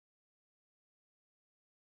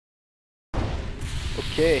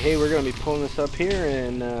Okay, hey, we're gonna be pulling this up here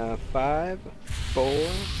in 5, 4,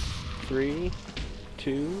 3,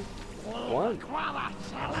 2, 1.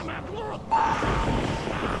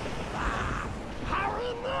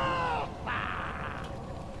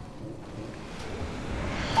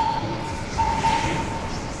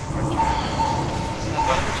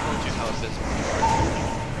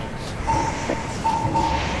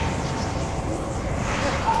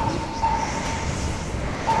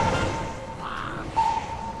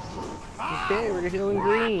 Okay, we're healing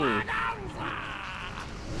green.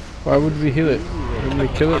 Why would we heal it? Wouldn't we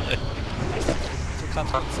kill it?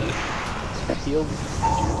 Healed.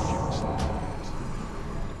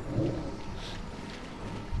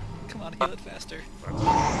 Come on, heal it faster.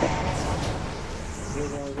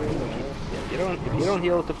 If you don't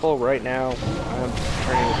heal it to full right now, I'm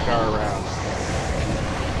turning this car around.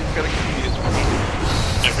 It's gonna confuse me.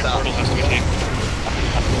 Every portal has to be taken.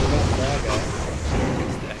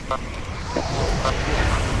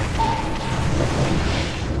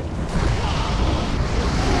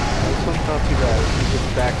 This one's not too bad. He gets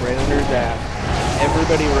back right under his ass.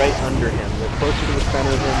 Everybody right under him. The closer to the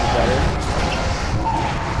center of him, the better.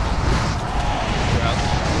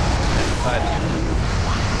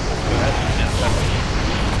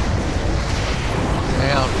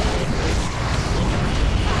 Down.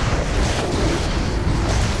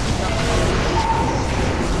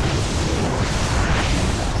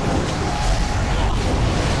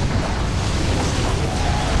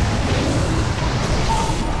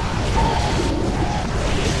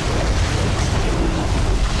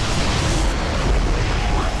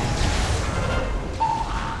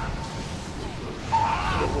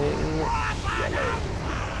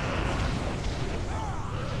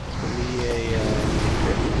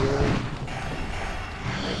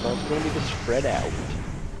 It's going to be the spread out. This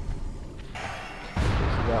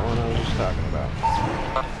is that one I was just talking about.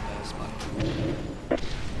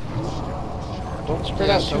 Don't spread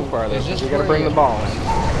out too far though, because we got to bring the ball in.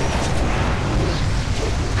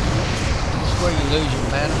 This is where you lose your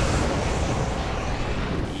mana.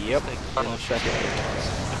 Yep, in a second.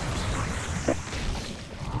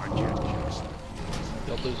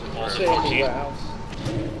 They'll lose it more.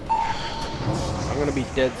 I'm going to be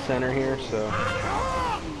dead center here, so...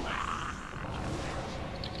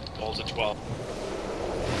 Ball's at 12.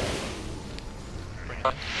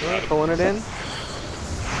 Alright, pulling it in.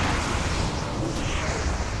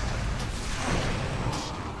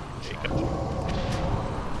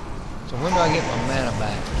 So when do I get my mana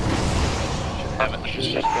back?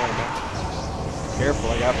 Careful,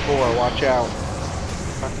 I got 4, watch out.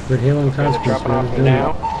 Good healing They're consequence. dropping off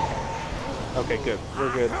now. Okay, good.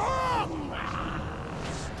 We're good.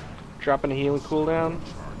 Dropping a healing cooldown.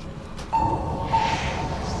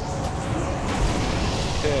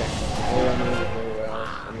 Okay.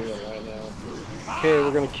 Okay,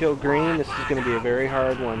 we're gonna kill green. This is gonna be a very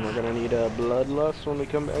hard one. We're gonna need a bloodlust when we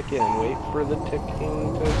come back in. Wait for the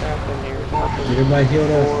ticking to happen here. Everybody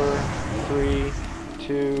healed up. 4, 3,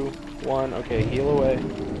 2, 1. Okay, heal away.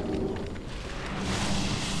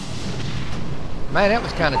 Man, that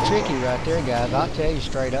was kind of tricky right there, guys. I'll tell you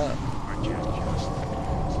straight up.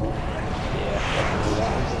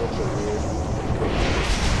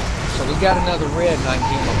 So we got another red and I can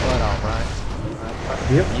keep my blood off, right?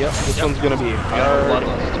 Yep. Yep, this one's gonna be hard,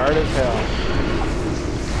 hard as hell.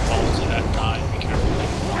 Ball's at 9. Be careful.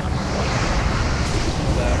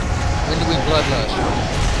 When do we bloodlust?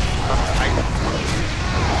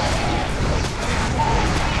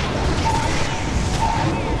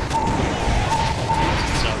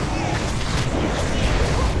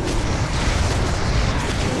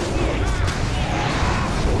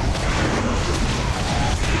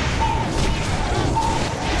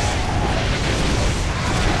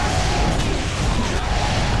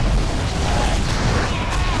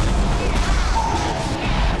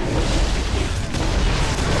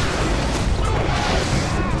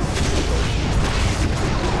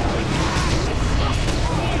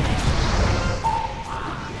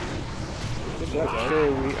 Okay,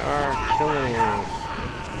 we are killing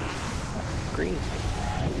green.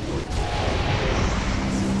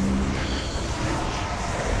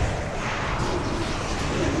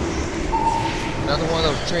 Another one of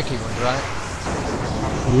those tricky ones, right?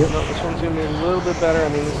 Yep. No, this one's gonna be a little bit better. I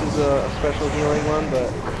mean, this is a special healing one, but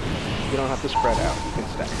you don't have to spread out. You can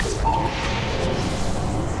stack.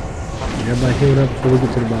 Everybody healed up before we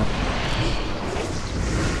get to the bottom.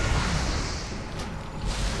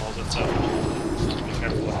 Ball's at 7. Just be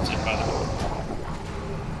careful when it's hit by the ball.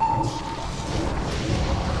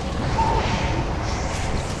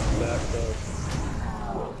 Back though.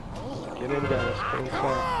 Get in, guys. Get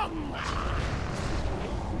inside.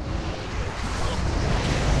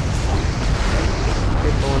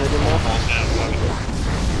 killing it in there. Balls down, fuck.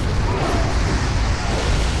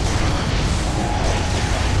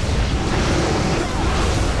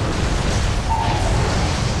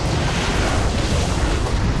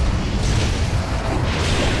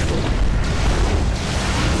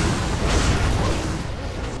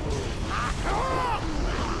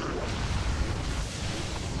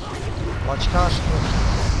 Watch your consequences.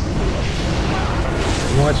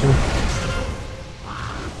 I'm watching.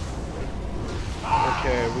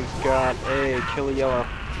 Okay, we've got a kill a yellow.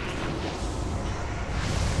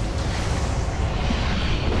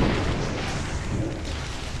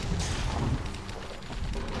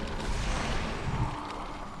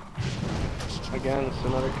 Again, it's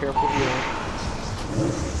another careful healing.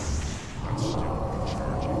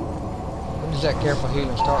 When does that careful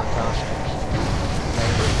healing start, Constance?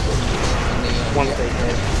 Once they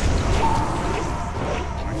hit.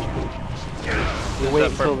 You wait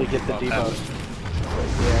until we get the debuff.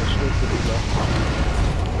 Yeah, she needs the debuff.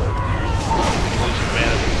 Lose your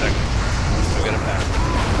mana in a second. Go get it back.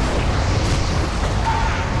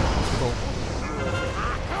 Cool.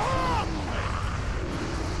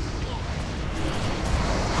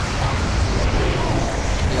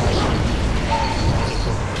 Yeah, I see.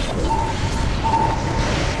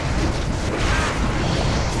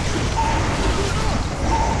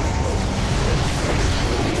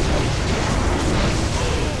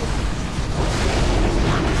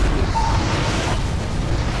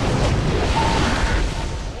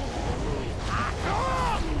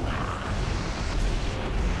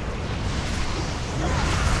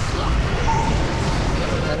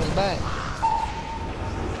 That is back.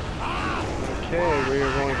 Okay, we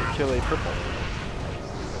are going to kill a purple.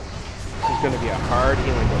 This is going to be a hard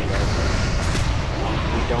healing one, guys.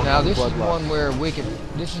 We don't Now have this is bloodlust. one where we can.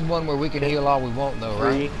 This is one where we can heal all we want, though,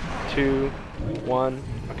 right? 3, 2, 1.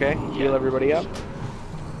 Okay, heal everybody up.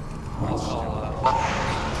 I'll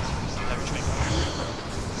have your drink.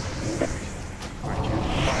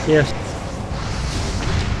 Yes.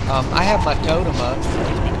 I have my totem up.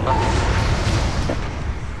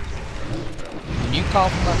 When you call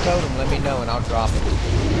for my totem, let me know and I'll drop it.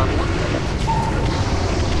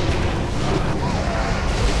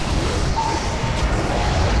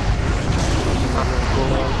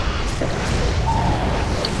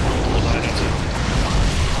 Hold on, I need to.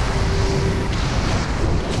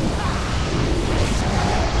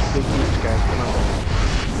 Big beats, guys. Come on.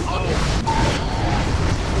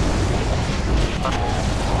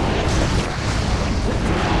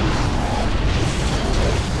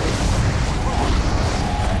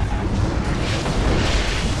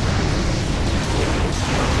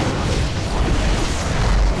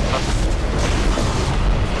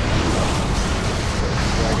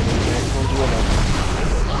 Dragon in the next one's with us.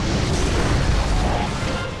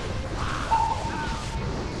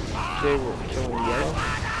 Okay, we're killing yellow.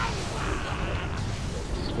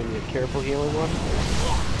 This is going to be a careful healing one.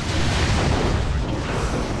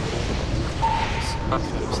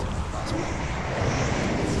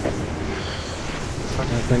 I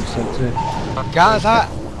think so too. Guys, I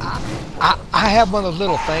have one of those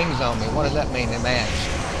little things on me. What does that mean? Them ants.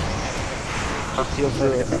 Just heal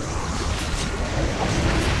through it.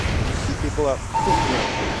 Keep people up.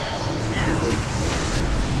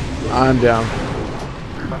 I'm down.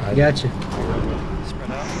 I got you.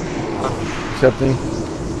 Spread out. Accepting. Spread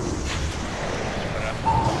out.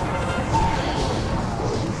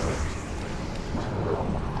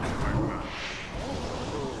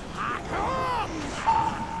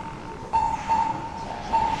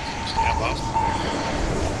 Stand boss.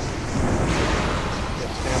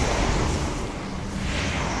 Yeah, stand by.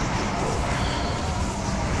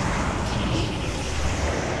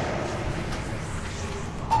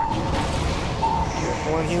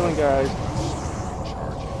 Careful on healing, guys.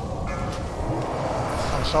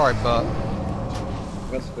 I'm sorry, Buck.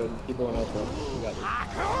 That's good. Keep going out there. We got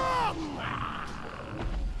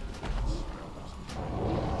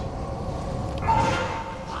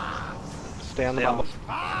Stay on the boss.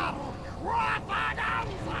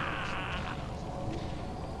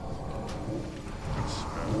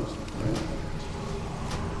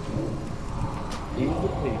 Good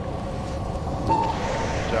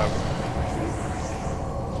job.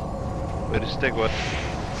 Way to stick with.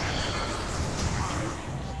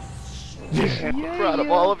 Proud of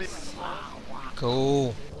all of you.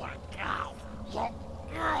 Cool.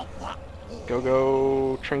 Go,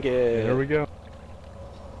 go, trinket. There we go.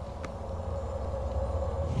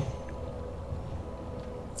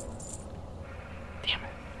 Damn it.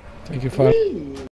 Thank you, Father.